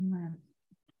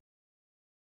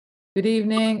Good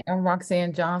evening. I'm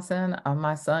Roxanne Johnson.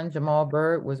 My son, Jamal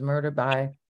Byrd, was murdered by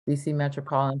DC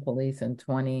Metropolitan Police in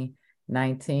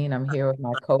 2019. I'm here with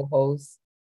my co-host.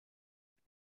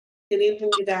 Good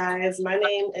evening, you guys. My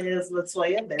name is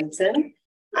Latoya Benton.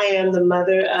 I am the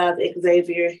mother of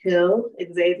Xavier Hill.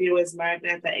 Xavier was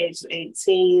murdered at the age of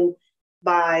 18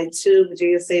 by two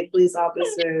Virginia State police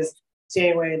officers,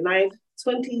 January 9th,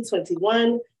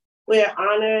 2021. We are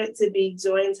honored to be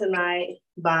joined tonight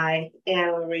by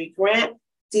Annemarie Grant.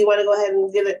 Do you want to go ahead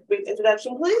and give a brief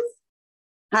introduction, please?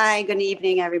 Hi, good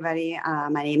evening, everybody.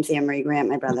 My name's Annemarie Grant.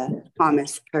 My brother,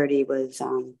 Thomas Purdy, was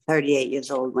 38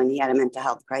 years old when he had a mental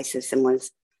health crisis and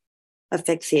was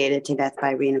asphyxiated to death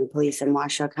by Reno police in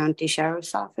Washoe County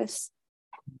Sheriff's Office.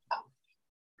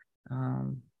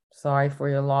 Sorry for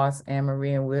your loss,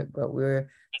 Annemarie, but we're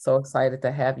so excited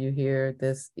to have you here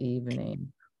this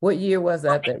evening. What year was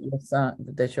that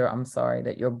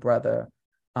that your brother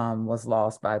was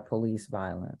lost by police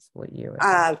violence? What year was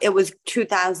that? It was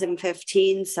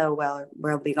 2015, so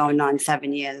we'll be going on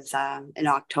 7 years in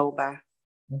October.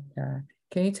 Okay.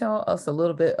 Can you tell us a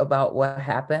little bit about what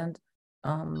happened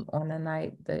on the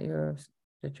night that your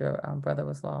brother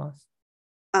was lost?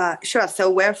 Sure. So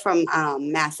we're from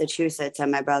Massachusetts,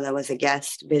 and my brother was a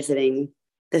guest visiting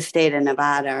the state of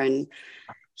Nevada, and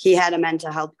he had a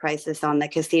mental health crisis on the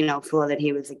casino floor that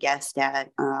he was a guest at,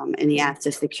 and he asked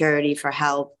the security for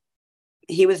help.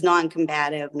 He was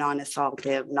non-combative,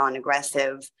 non-assaultive,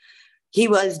 non-aggressive. He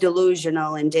was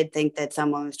delusional and did think that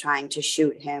someone was trying to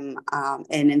shoot him.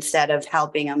 And instead of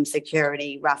helping him,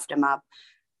 security roughed him up,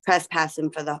 trespassed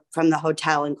him from the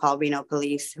hotel, and called Reno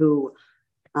police, who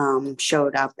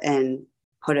showed up and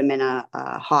put him in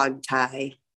a hog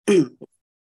tie,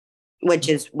 which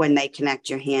is when they connect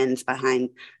your hands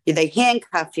behind. They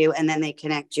handcuff you, and then they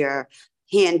connect your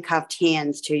handcuffed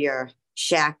hands to your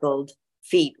shackled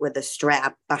feet with a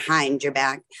strap behind your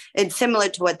back. It's similar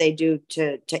to what they do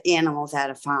to animals at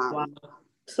a farm.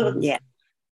 Wow. Yeah.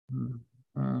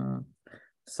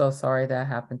 So sorry that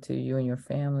happened to you and your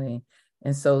family.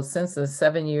 And so since the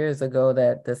 7 years ago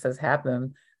that this has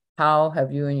happened, how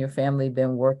have you and your family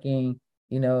been working?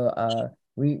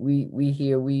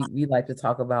 We like to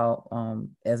talk about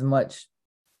as much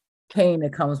pain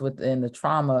that comes within the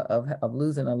trauma of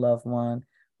losing a loved one.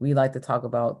 We like to talk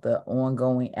about the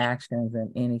ongoing actions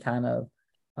and any kind of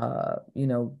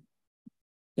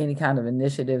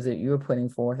initiatives that you're putting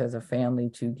forth as a family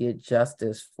to get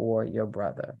justice for your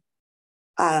brother.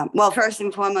 Well, first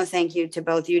and foremost, thank you to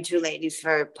both you two ladies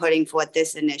for putting forth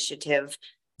this initiative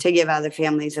to give other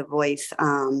families a voice,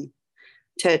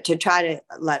 to try to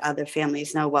let other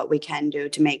families know what we can do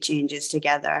to make changes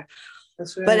together.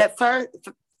 That's right. But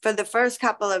for the first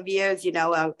couple of years,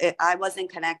 I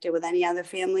wasn't connected with any other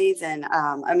families, and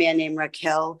a man named Rick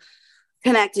Hill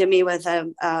connected me with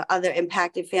other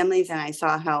impacted families, and I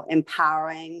saw how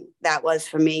empowering that was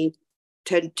for me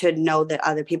to know that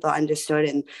other people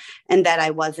understood and that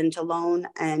I wasn't alone.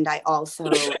 And I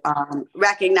also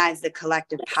recognized the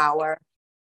collective power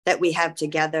that we have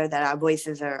together, that our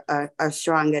voices are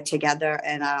stronger together.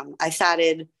 And I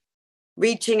started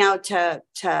reaching out to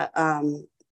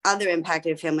other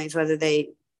impacted families, whether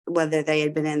they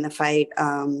had been in the fight,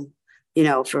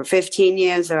 for 15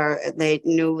 years, or they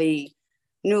newly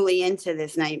into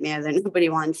this nightmare that nobody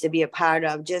wants to be a part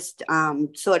of, just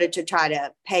sort of to try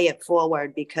to pay it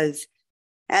forward. Because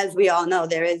as we all know,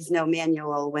 there is no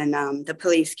manual when the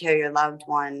police kill your loved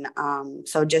one.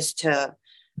 So just to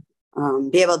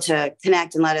be able to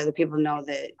connect and let other people know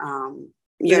that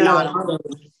you're not alone.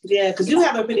 Yeah, because you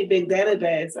have a pretty big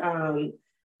database.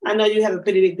 I know you have a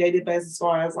pretty big database as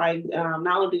far as not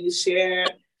only do you share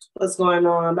what's going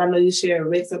on, but I know you share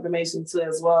Rick's information too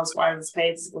as well as far as this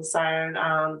page is concerned.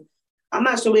 I'm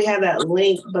not sure we have that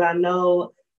link, but I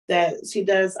know that she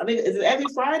does. I mean, is it every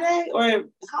Friday or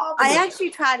how often? I actually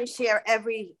try to share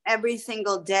every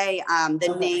single day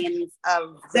the names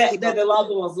of that the loved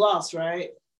one was lost,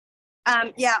 right?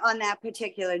 Yeah, on that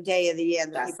particular day of the year,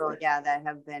 the people that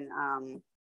have been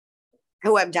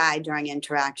who have died during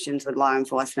interactions with law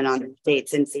enforcement on the state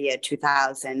since the year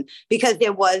 2000, because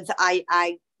there was,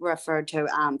 I refer to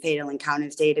Fatal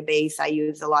Encounters database. I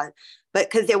use a lot, but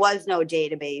because there was no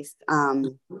database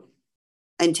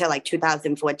until like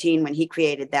 2014 when he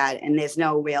created that, and there's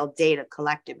no real data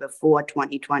collected before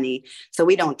 2020. So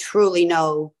we don't truly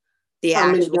know the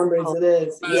how many numbers it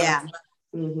is. Yeah.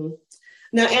 Mm-hmm.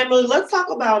 Now, Emily, let's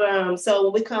talk about, so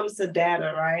when it comes to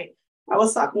data, right? I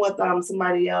was talking with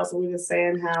somebody else, and we were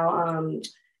saying how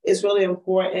it's really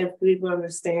important for people to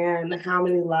understand how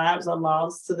many lives are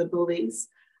lost to the police.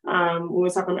 We were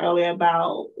talking earlier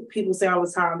about people say all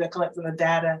the time they're collecting the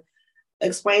data.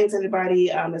 explain to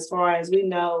everybody, as far as we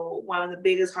know, one of the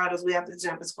biggest hurdles we have to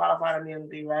jump is qualified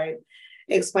immunity, right?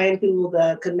 Explain to people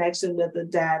the connection with the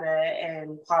data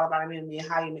and qualified immunity and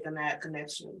how you're making that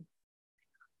connection.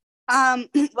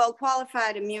 Well,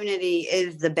 qualified immunity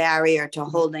is the barrier to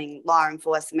holding law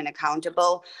enforcement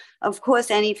accountable. Of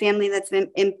course, any family that's been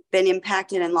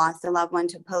impacted and lost a loved one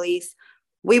to police,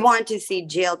 we want to see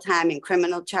jail time and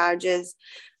criminal charges,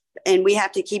 and we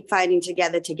have to keep fighting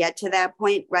together to get to that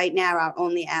point. Right now, our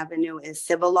only avenue is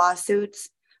civil lawsuits,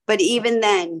 but even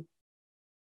then,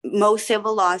 most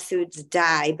civil lawsuits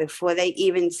die before they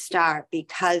even start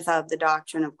because of the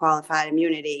doctrine of qualified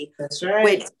immunity. That's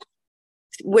right.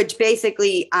 Which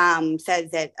basically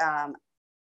says that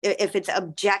if it's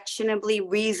objectionably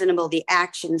reasonable, the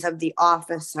actions of the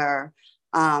officer,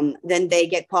 then they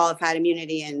get qualified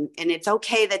immunity. And it's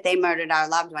okay that they murdered our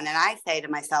loved one. And I say to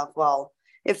myself, well,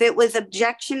 if it was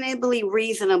objectionably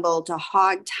reasonable to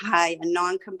hog tie a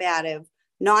non-combative,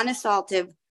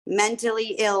 non-assaultive,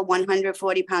 mentally ill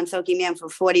 140-pound soaking man for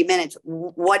 40 minutes,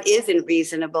 what isn't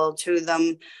reasonable to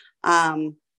them?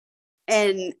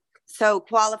 And so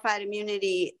qualified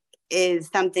immunity is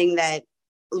something that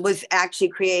was actually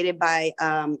created by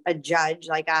a judge,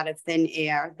 like out of thin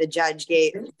air. The judge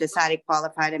decided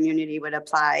qualified immunity would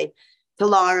apply to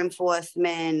law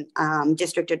enforcement,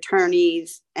 district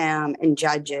attorneys, and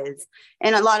judges.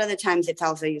 And a lot of the times it's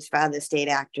also used for other state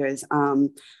actors.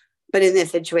 But in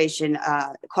this situation,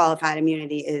 qualified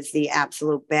immunity is the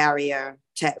absolute barrier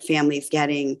to families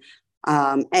getting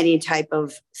any type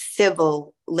of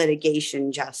civil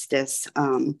litigation justice.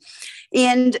 And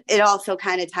it also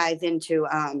kind of ties into,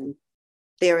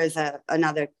 there is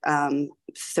another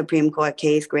Supreme Court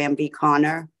case, Graham v.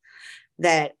 Connor,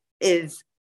 that is,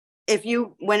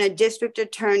 when a district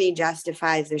attorney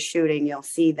justifies a shooting, you'll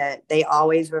see that they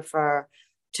always refer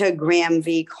to Graham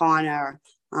v. Connor.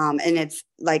 And it's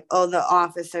like, oh, the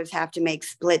officers have to make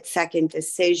split-second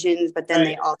decisions, but then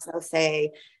they also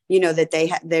say,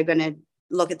 that they're going to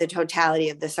look at the totality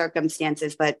of the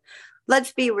circumstances. But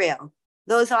let's be real.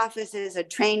 Those officers are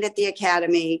trained at the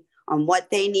academy on what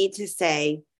they need to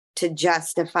say to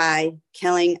justify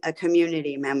killing a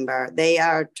community member. They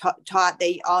are taught,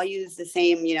 they all use the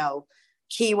same,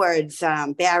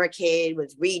 keywords. Barricade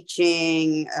was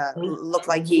reaching, looked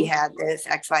like he had this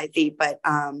XYZ. But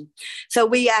so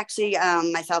we actually,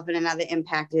 myself and another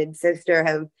impacted sister,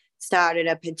 have started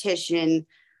a petition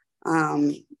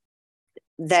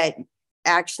that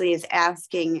actually is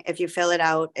asking, if you fill it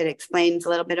out, it explains a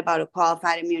little bit about a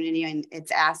qualified immunity, and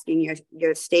it's asking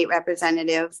your state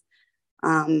representatives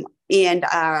and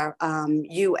our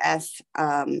U.S.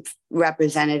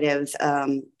 Representatives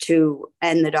to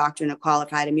end the doctrine of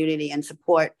qualified immunity and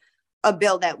support a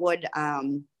bill that would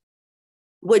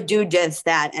do just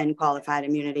that, end qualified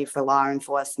immunity for law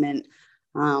enforcement.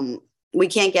 We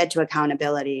can't get to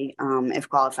accountability if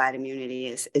qualified immunity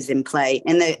is in play.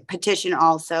 And the petition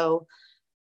also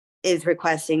is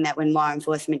requesting that when law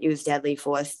enforcement use deadly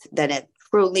force, that a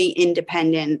truly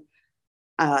independent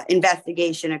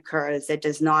investigation occurs that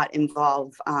does not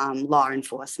involve law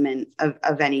enforcement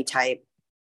of any type.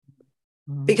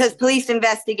 Mm-hmm. Because police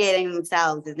investigating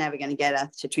themselves is never going to get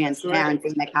us to transparency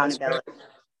and accountability.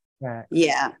 Right.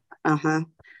 Yeah. Uh-huh.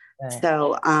 Right.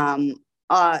 So,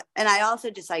 and I also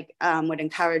just would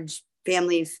encourage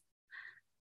families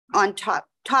on top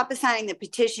of signing the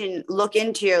petition, look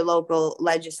into your local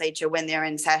legislature when they're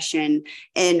in session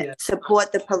and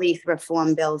support the police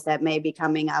reform bills that may be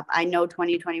coming up. I know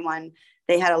 2021,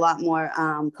 they had a lot more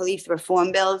police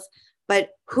reform bills, but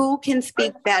who can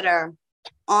speak better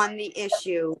on the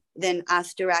issue than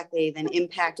us directly, than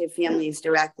impacted families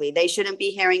directly? They shouldn't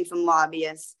be hearing from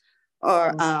lobbyists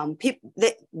or people.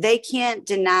 They can't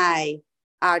deny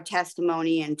our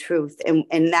testimony and truth.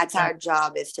 And that's our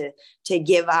job, is to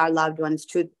give our loved ones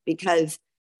truth, because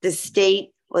the state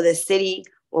or the city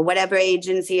or whatever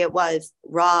agency it was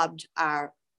robbed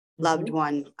our loved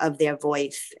one of their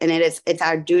voice. And it's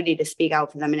our duty to speak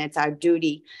out for them. And it's our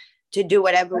duty to do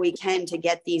whatever we can to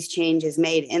get these changes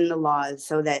made in the laws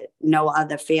so that no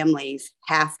other families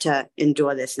have to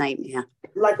endure this nightmare.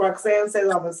 Like Roxanne says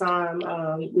all the time,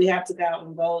 we have to go out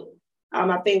and vote.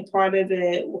 I think part of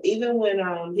it, even when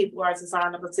people are to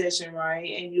sign a petition, right,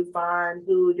 and you find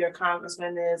who your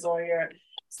congressman is or your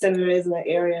senator is in the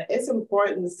area, it's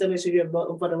important to still make sure you're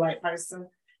voting for the right person.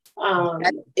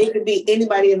 It could be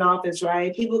anybody in office,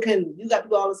 right? You got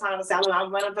people all the time say,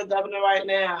 I'm running for governor right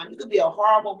now. You could be a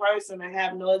horrible person and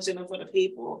have no agenda for the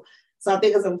people. So I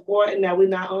think it's important that we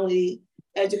not only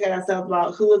educate ourselves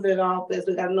about who is in office,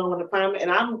 we got to know what the primary, and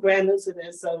I'm brand new to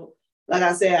this. So like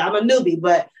I said, I'm a newbie,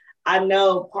 but I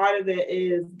know part of it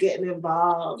is getting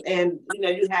involved. And,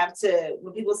 you have to,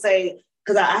 when people say,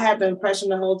 because I had the impression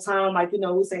the whole time, like,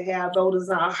 we say, hey, our vote is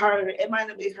not heard. It might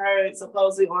not be heard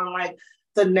supposedly on like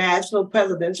the national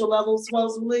presidential level,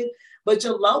 supposedly, but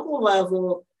your local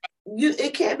level,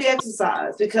 it can't be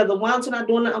exercised because the ones who are not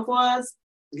doing nothing for us,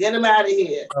 get them out of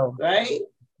here, right?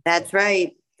 That's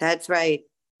right. That's right.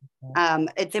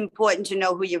 It's important to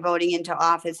know who you're voting into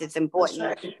office. It's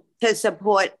important to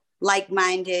support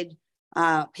like-minded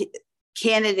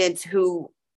candidates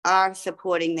who are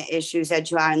supporting the issues that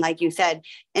you are. And like you said,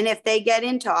 and if they get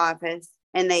into office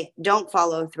and they don't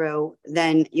follow through,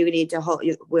 then you need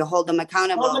to we'll hold them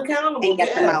accountable, and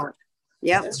get them out.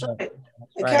 Yep. That's right.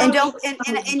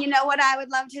 And you know what I would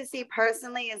love to see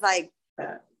personally is like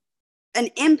an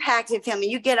impacted family.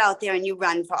 You get out there and you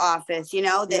run for office,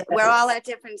 that we're all at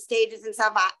different stages and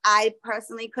stuff. I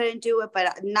personally couldn't do it,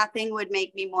 but nothing would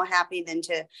make me more happy than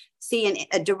to see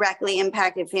a directly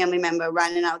impacted family member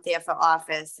running out there for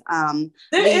office.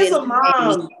 There is a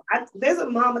mom. There's a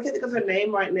mom. I can't think of her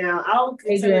name right now. I'll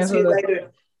send it to you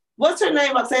later. What's her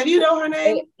name, Roxanne? Do you know her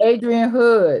name? Adrian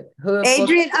Hood.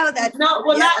 Adrian, that's not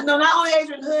only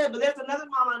Adrian Hood, but there's another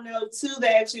mom I know too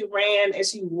that actually ran and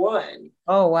she won.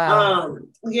 Oh wow. I'm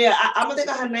gonna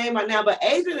think of her name right now, but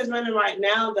Adrian is running right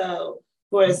now though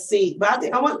for a seat. But I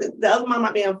think I want the other mom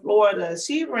might be in Florida.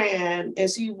 She ran and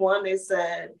she won, they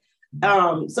said.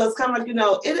 So it's kind of like,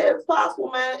 it is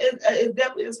possible, man. It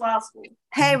definitely is possible.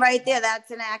 Hey, right there,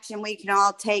 that's an action we can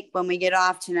all take when we get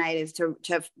off tonight, is to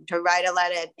write a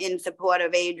letter in support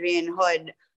of Adrian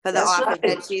Hood for the office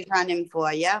that she's running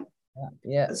for. Yep.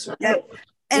 Yeah. That's right. Yep.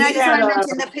 And I just want to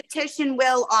mention the petition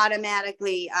will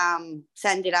automatically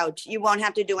send it out. You won't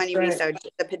have to do any research.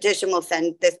 The petition will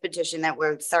send this petition that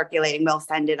we're circulating. We'll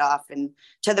send it off and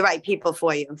to the right people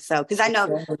for you. So, because I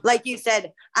know, like you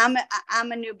said, I'm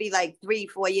a newbie, like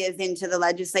 3-4 years into the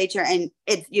legislature, and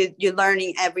it's you're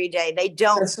learning every day. They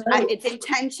don't. It's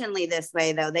intentionally this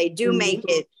way, though. They do make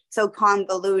it so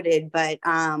convoluted, but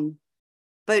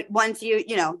once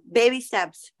baby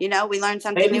steps, we learn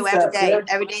something new every day. Yeah.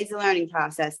 Every day is a learning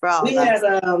process for all of us. We had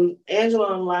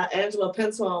Angela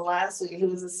Pencil on last week, who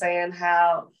was just saying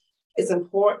how it's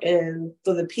important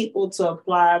for the people to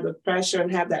apply the pressure and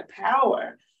have that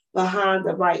power behind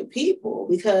the right people.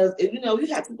 Because, you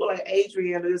have people like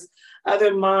Adrian, there's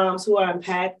other moms who are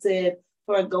impacted,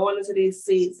 who are going into these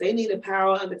seats. They need the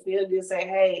power of the community to say,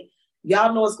 hey,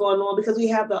 y'all know what's going on, because we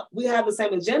have the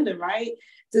same agenda, right?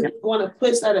 To want to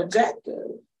push that objective.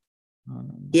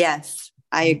 Yes,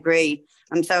 I agree.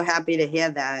 I'm so happy to hear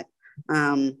that.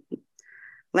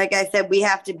 Like I said, we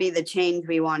have to be the change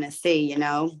we want to see,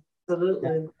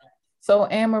 Absolutely. So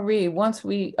Annemarie, once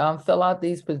we fill out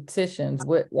these petitions,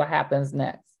 what happens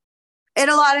next?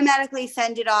 It'll automatically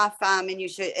send it off, and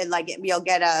you'll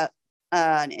get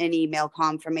an email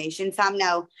confirmation. Some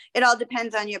know it all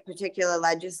depends on your particular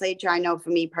legislature. I know for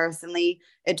me personally,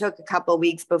 it took a couple of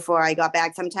weeks before I got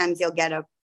back. Sometimes you'll get an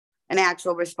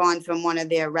actual response from one of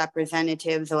their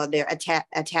representatives or their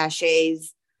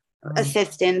attaches,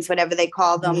 assistants, whatever they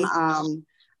call them.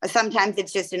 Sometimes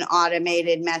it's just an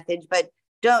automated message, but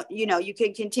you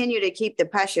can continue to keep the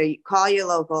pressure. You call your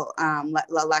local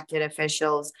elected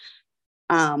officials.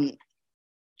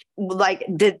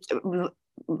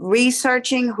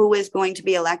 Researching who is going to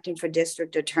be elected for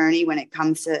district attorney when it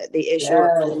comes to the issue of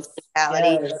police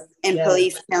brutality and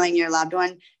police killing your loved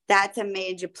one, that's a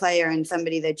major player and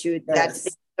somebody that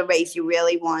that's the race you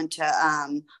really want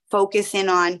to focus in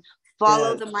on.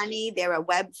 Follow the money. There are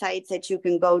websites that you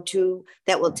can go to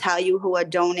that will tell you who are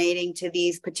donating to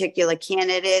these particular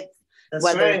candidates,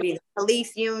 whether it be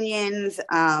police unions,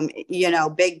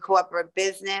 big corporate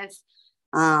business.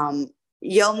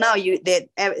 You'll know that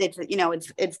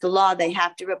it's the law. They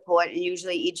have to report, and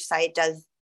usually each site does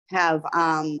have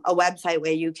a website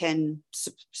where you can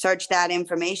search that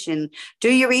information. Do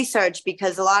your research,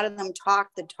 because a lot of them talk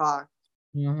the talk,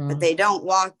 but they don't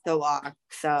walk the walk.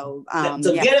 So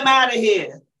get them out of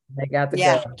here. They got to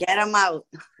go. Get them out.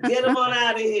 Get them on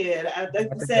out of here.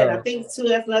 Like you said, I think too,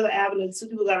 that's another avenue too.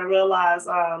 People got to realize.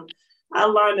 I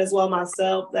learned as well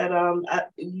myself that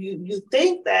you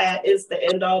think that it's the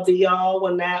end all be all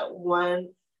when that one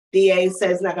DA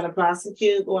says not going to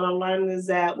prosecute. What I'm learning is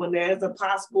that when there's a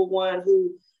possible one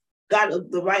who got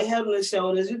the right head on the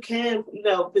shoulders, you can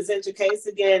present your case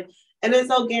again, and there's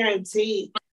no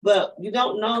guarantee, but you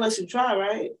don't know unless you try,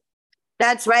 right?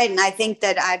 That's right, and I think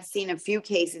that I've seen a few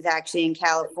cases actually in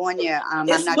California. It's I'm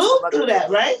not sure through that,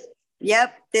 right?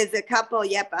 Yep, there's a couple.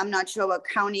 Yep, I'm not sure what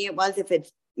county it was, if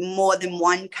it's more than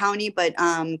one county, but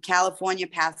California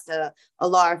passed a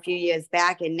law a few years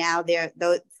back, and now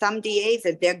some DAs,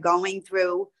 if they're going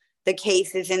through the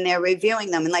cases and they're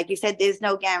reviewing them. And like you said, there's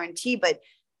no guarantee, but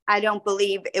I don't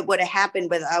believe it would have happened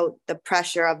without the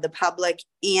pressure of the public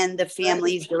and the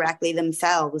families directly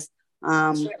themselves.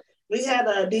 We had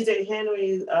DJ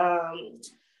Henry,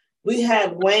 we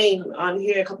had Wayne on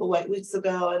here a couple of weeks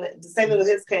ago, and the same thing with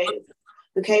his case.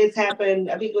 The case happened,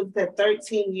 I think it was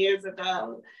 13 years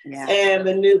ago. Yeah. And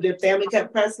the family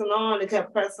kept pressing on. They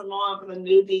kept pressing on for the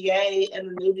new DA, and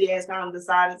the new DA kind of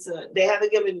decided they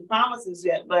haven't given any promises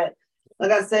yet, but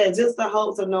like I said, just the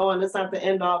hopes of knowing it's not the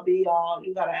end all be all.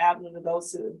 You got an avenue to go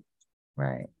to.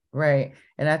 Right, right.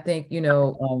 And I think,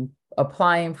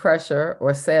 applying pressure,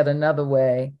 or said another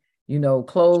way,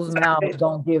 closed mouths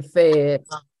don't get fed.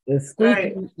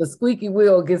 The squeaky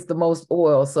wheel gets the most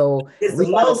oil. So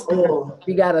we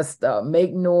gotta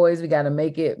make noise. We gotta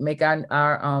make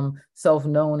our self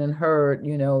known and heard.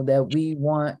 That we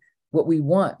want what we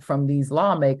want from these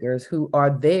lawmakers who are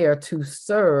there to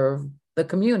serve the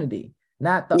community,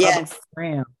 not the other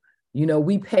way around.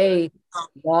 We pay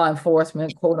law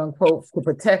enforcement, quote unquote, to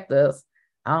protect us.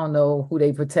 I don't know who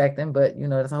they protecting, but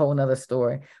that's a whole nother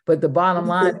story. But the bottom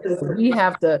line is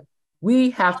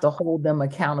we have to hold them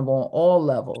accountable on all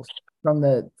levels, from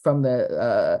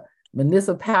the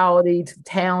municipality to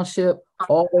township,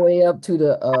 all the way up to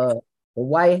the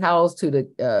White House, to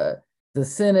the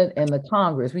Senate and the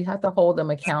Congress. We have to hold them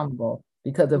accountable,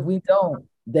 because if we don't,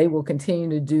 they will continue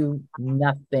to do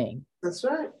nothing. That's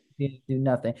right. Do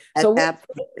nothing. So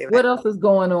what else is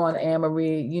going on,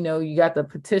 Annemarie? You got the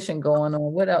petition going on.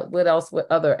 What else? What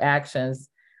other actions?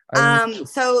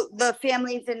 So the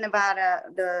families in Nevada,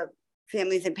 the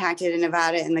families impacted in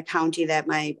Nevada, in the county that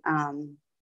my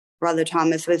brother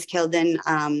Thomas was killed in,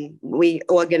 we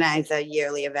organize a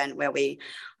yearly event where we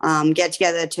get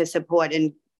together to support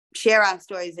and share our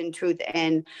stories in truth.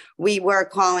 And we were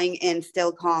calling and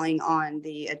still calling on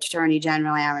the Attorney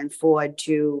General, Aaron Ford,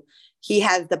 he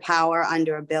has the power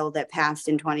under a bill that passed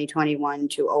in 2021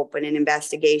 to open an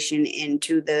investigation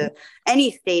into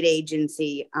any state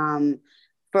agency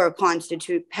for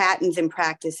patterns and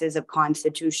practices of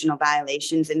constitutional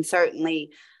violations, and certainly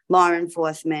law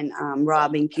enforcement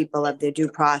robbing people of their due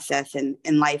process and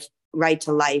right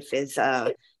to life is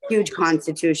huge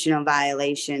constitutional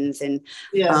violations. And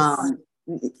and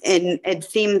it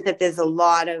seems that there's a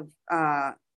lot of,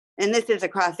 and this is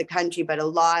across the country, but a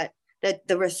lot that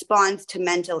the response to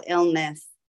mental illness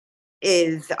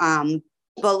is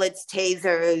bullets,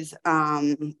 tasers,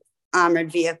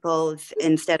 armored vehicles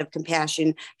instead of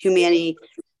compassion, humanity,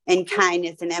 and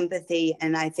kindness and empathy.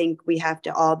 And I think we have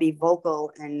to all be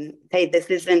vocal and say, this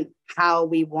isn't how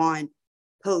we want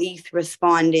police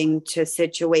responding to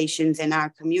situations in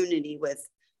our community with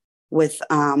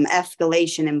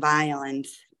escalation and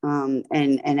violence,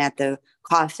 and at the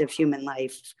cost of human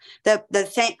life.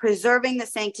 Preserving the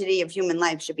sanctity of human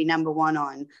life should be number one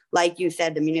on, like you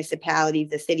said, the municipalities,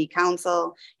 the city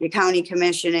council, your county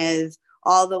commissioners,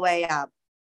 all the way up.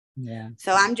 Yeah.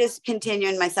 So I'm just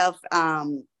continuing myself.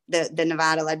 The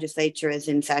Nevada legislature is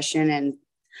in session,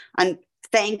 and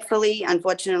thankfully,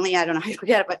 unfortunately, I don't know how you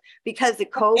forget it, but because of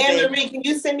COVID. Annemarie, can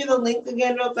you send me the link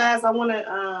again real fast? I want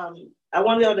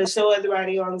to be able to show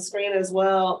everybody on the screen as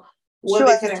well where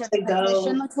they can actually go.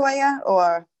 Latoya,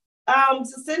 or to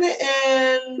send it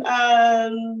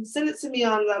in, send it to me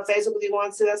on Facebook if you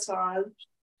want to. That's fine.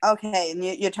 Okay, and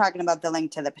you're talking about the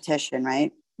link to the petition,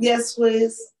 right? Yes,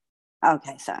 please.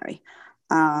 Okay, sorry.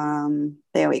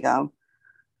 There we go.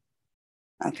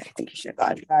 Okay, I think you should have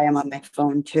got it. Sorry, I'm on my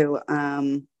phone too.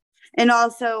 And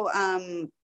also,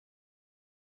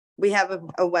 we have a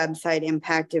website,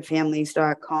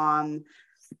 impactedfamilies.com,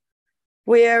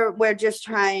 where we're just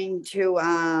trying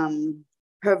to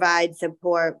provide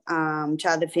support to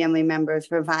other family members,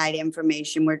 provide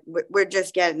information. We're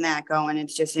just getting that going.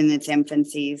 It's just in its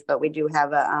infancies, but we do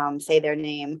have a say their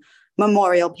name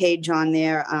memorial page on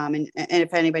there. And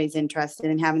if anybody's interested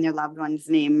in having their loved one's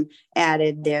name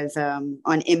added, there's on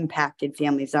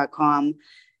impactedfamilies.com,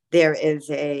 there is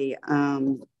a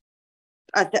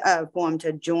form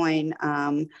to join.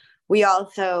 We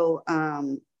also,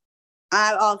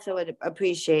 I also would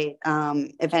appreciate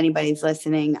if anybody's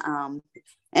listening,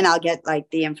 and I'll get like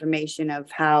the information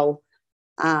of how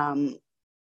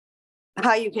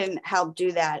you can help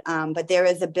do that. But there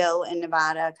is a bill in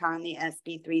Nevada, currently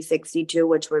SB 362,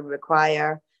 which would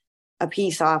require a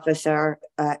peace officer,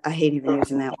 I hate even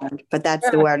using that word, but that's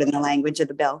the word in the language of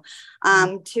the bill,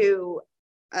 to,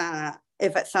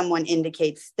 if someone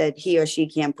indicates that he or she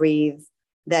can't breathe,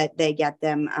 that they get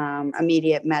them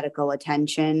immediate medical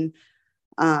attention.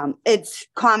 It's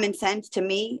common sense to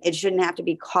me. It shouldn't have to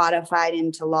be codified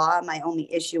into law. My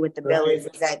only issue with the bill is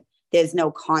that there's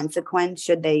no consequence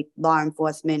should law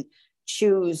enforcement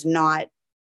choose not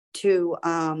to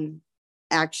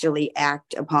actually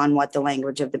act upon what the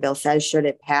language of the bill says. Should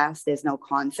it pass, there's no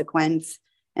consequence.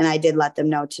 And I did let them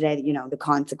know today that, you know, the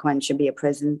consequence should be a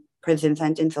prison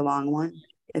sentence, a long one.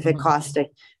 If it costs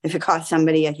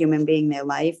somebody, a human being, their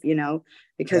life, you know,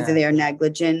 because of their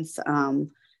negligence.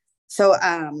 So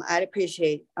I'd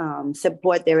appreciate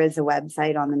support. There is a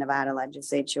website on the Nevada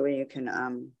legislature where you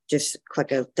can just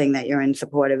click a thing that you're in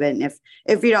support of it. And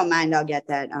if you don't mind, I'll get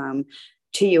that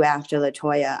to you after,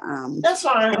 LaToya. That's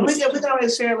fine. We can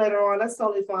always share later on. That's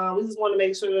totally fine. We just want to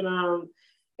make sure that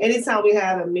anytime we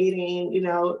have a meeting, you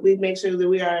know, we make sure that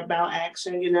we are about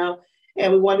action, you know,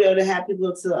 and we want to be able to have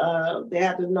people to, they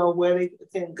have to know where they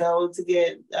can go to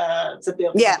get, to be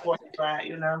able to support that,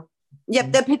 you know.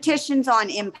 Yep, the petitions on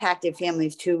impacted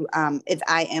families too. It's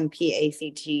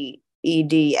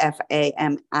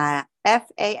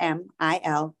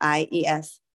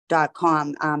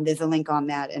IMPACTEDFAMILIES.com. There's a link on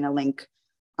that and a link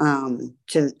to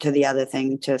the other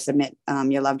thing to submit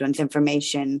your loved one's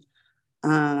information.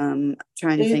 Trying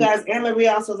to think. Guys,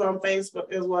 Annemarie also is on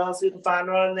Facebook as well, so you can find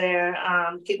her on there.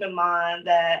 Keep in mind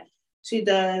that she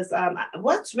does.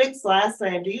 What's Rick's last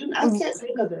name? I can't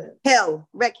think of it.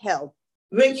 Rick Hill.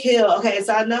 Rick Hill. Okay,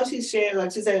 so I know she shares,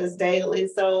 like she said, it's daily.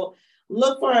 So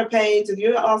look for her page. If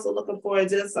you're also looking for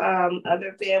just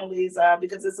other families,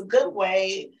 because it's a good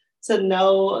way to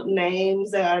know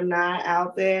names that are not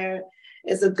out there.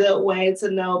 It's a good way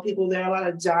to know people. There are a lot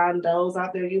of John Does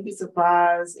out there. You'd be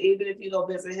surprised. Even if you go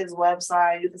visit his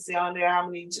website, you can see on there how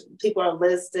many people are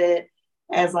listed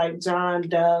as like John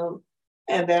Doe.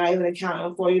 And they're not even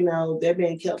accounting for, you know, they're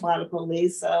being killed by the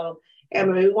police. So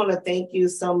Annemarie, we want to thank you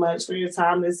so much for your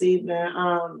time this evening.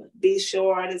 Be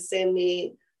sure to send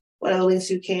me whatever links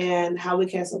you can, how we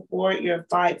can support your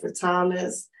fight for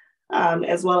Thomas,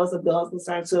 as well as the bill is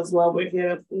concerned too as well. We're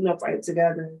here to, you know, fight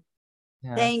together.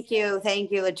 Yeah. Thank you,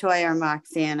 LaToya and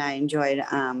Roxanne. I enjoyed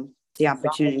the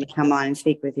opportunity to come on and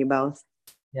speak with you both.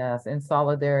 Yes, in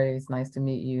solidarity. It's nice to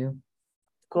meet you.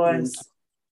 Of course.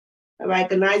 All right,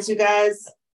 good night, you guys.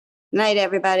 Night,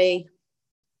 everybody.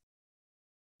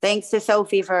 Thanks to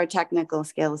Sophie for her technical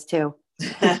skills too.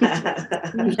 Good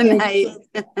night.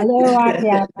 Hello,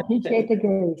 I appreciate the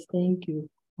grace. Thank you.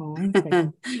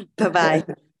 Bye-bye.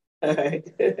 All right.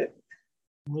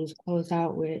 We'll just close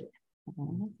out with,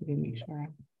 let me make sure.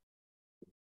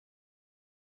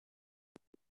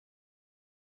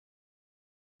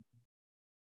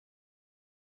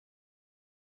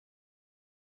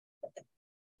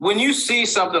 When you see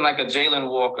something like a Jalen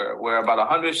Walker, where about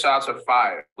 100 shots are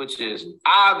fired, which is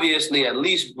obviously at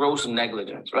least gross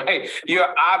negligence, right?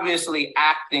 You're obviously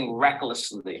acting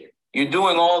recklessly. You're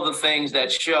doing all the things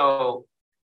that show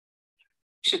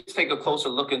you should take a closer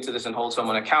look into this and hold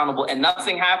someone accountable, and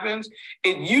nothing happens.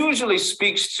 It usually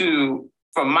speaks to,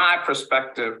 from my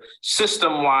perspective,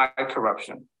 system-wide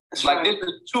corruption. It's like this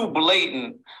is too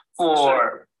blatant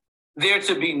for there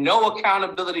to be no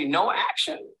accountability, no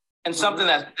action. And something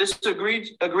that's this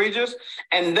egregious.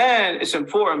 And then it's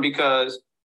important because,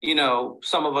 you know,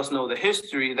 some of us know the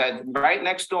history that right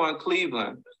next door in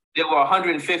Cleveland, there were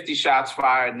 150 shots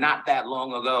fired not that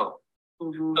long ago.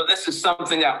 Mm-hmm. So this is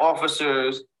something that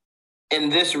officers in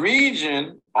this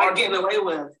region are getting away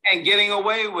with.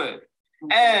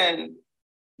 Mm-hmm. And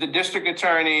the district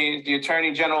attorneys, the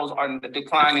attorney generals are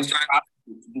declining to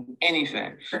do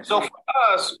anything. So for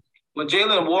us, when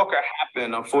Jalen Walker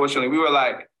happened, unfortunately, we were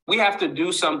like, we have to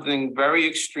do something very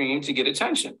extreme to get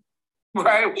attention,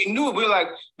 right? We knew, we were like,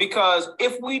 because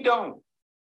if we don't,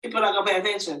 people are not gonna pay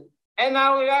attention. And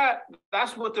not only that,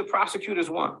 that's what the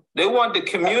prosecutors want. They want the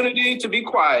community to be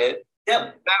quiet.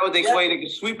 Yep. That was the way they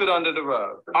can sweep it under the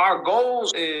rug. Our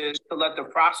goal is to let the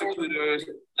prosecutors,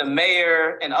 the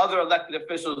mayor, and other elected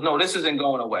officials know this isn't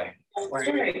going away.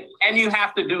 Right. And you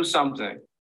have to do something.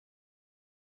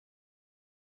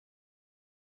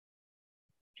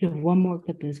 One more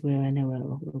clip as well, and then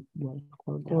we'll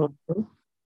close down.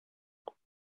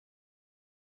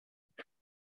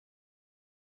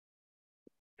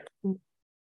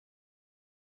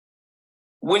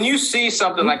 When you see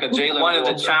something like a Jalen, one of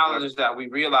the challenges that we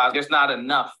realize there's not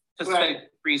enough to say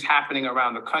freeze happening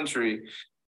around the country,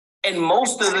 and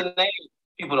most of the names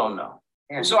people don't know.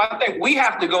 So I think we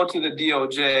have to go to the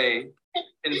DOJ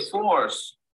and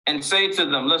force and say to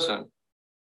them, listen,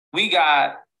 we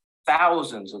got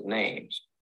thousands of names.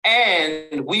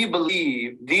 And we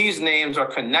believe these names are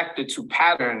connected to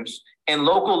patterns in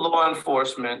local law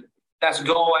enforcement that's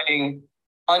going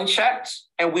unchecked.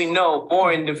 And we know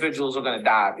more individuals are going to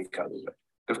die because of it.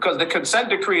 Because the consent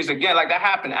decrees, again, like that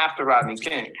happened after Rodney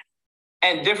King.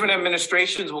 And different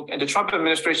administrations, and the Trump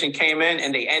administration came in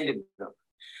and they ended them.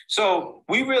 So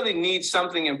we really need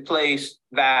something in place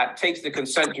that takes the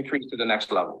consent decree to the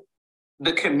next level.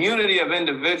 The community of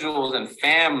individuals and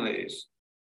families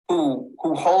who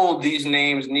hold these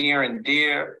names near and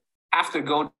dear have to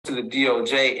go to the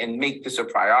DOJ and make this a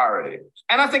priority.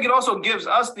 And I think it also gives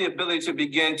us the ability to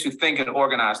begin to think and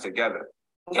organize together,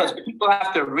 because people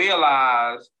have to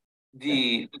realize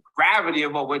the gravity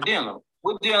of what we're dealing with.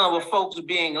 We're dealing with folks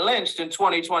being lynched in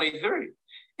 2023.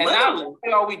 And not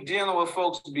only are we dealing with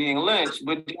folks being lynched,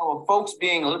 we're dealing with folks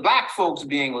Black folks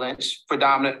being lynched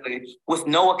predominantly with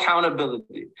no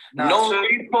accountability, no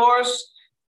recourse,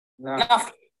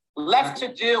 nothing left to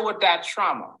deal with that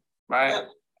trauma, right?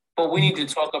 But we need to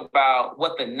talk about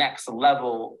what the next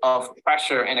level of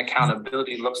pressure and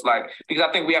accountability looks like, because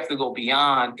I think we have to go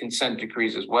beyond consent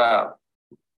decrees as well.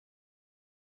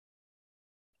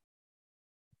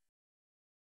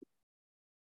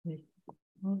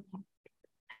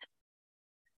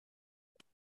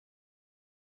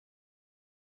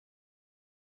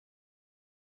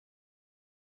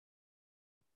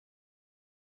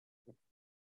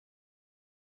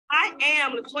 I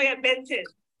am Latoya Benton.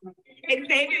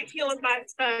 Xavier killed my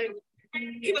son.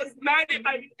 He was murdered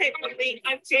by Peppermill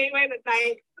on January the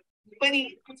 9th,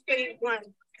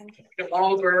 2021.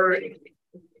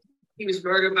 He was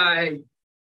murdered by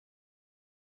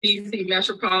DC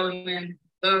Metropolitan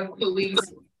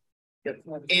Police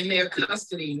in their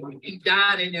custody. He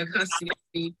died in their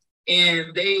custody,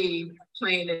 and they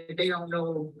claim that they don't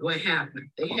know what happened.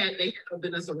 They have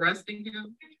business arresting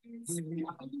him.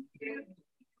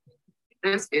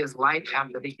 This is Life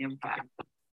After the Impact,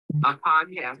 a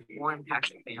podcast for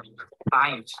impacted families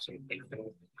by institutions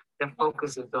that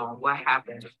focuses on what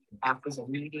happens after the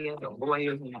media, the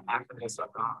lawyers, and the activists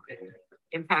are gone.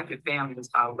 Impacted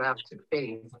families are left to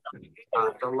face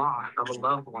the loss of a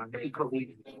loved one that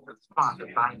equally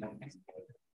sponsored by them.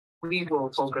 We will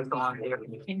focus on their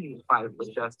continued fight for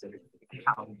justice and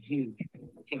how you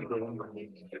can get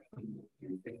in.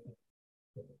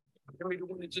 You're the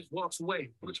one that just walks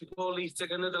away. Put your police,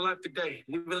 take another life today.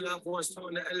 Leave a loved one,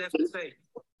 something that I left to say.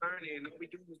 Burning, all we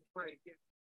do is pray.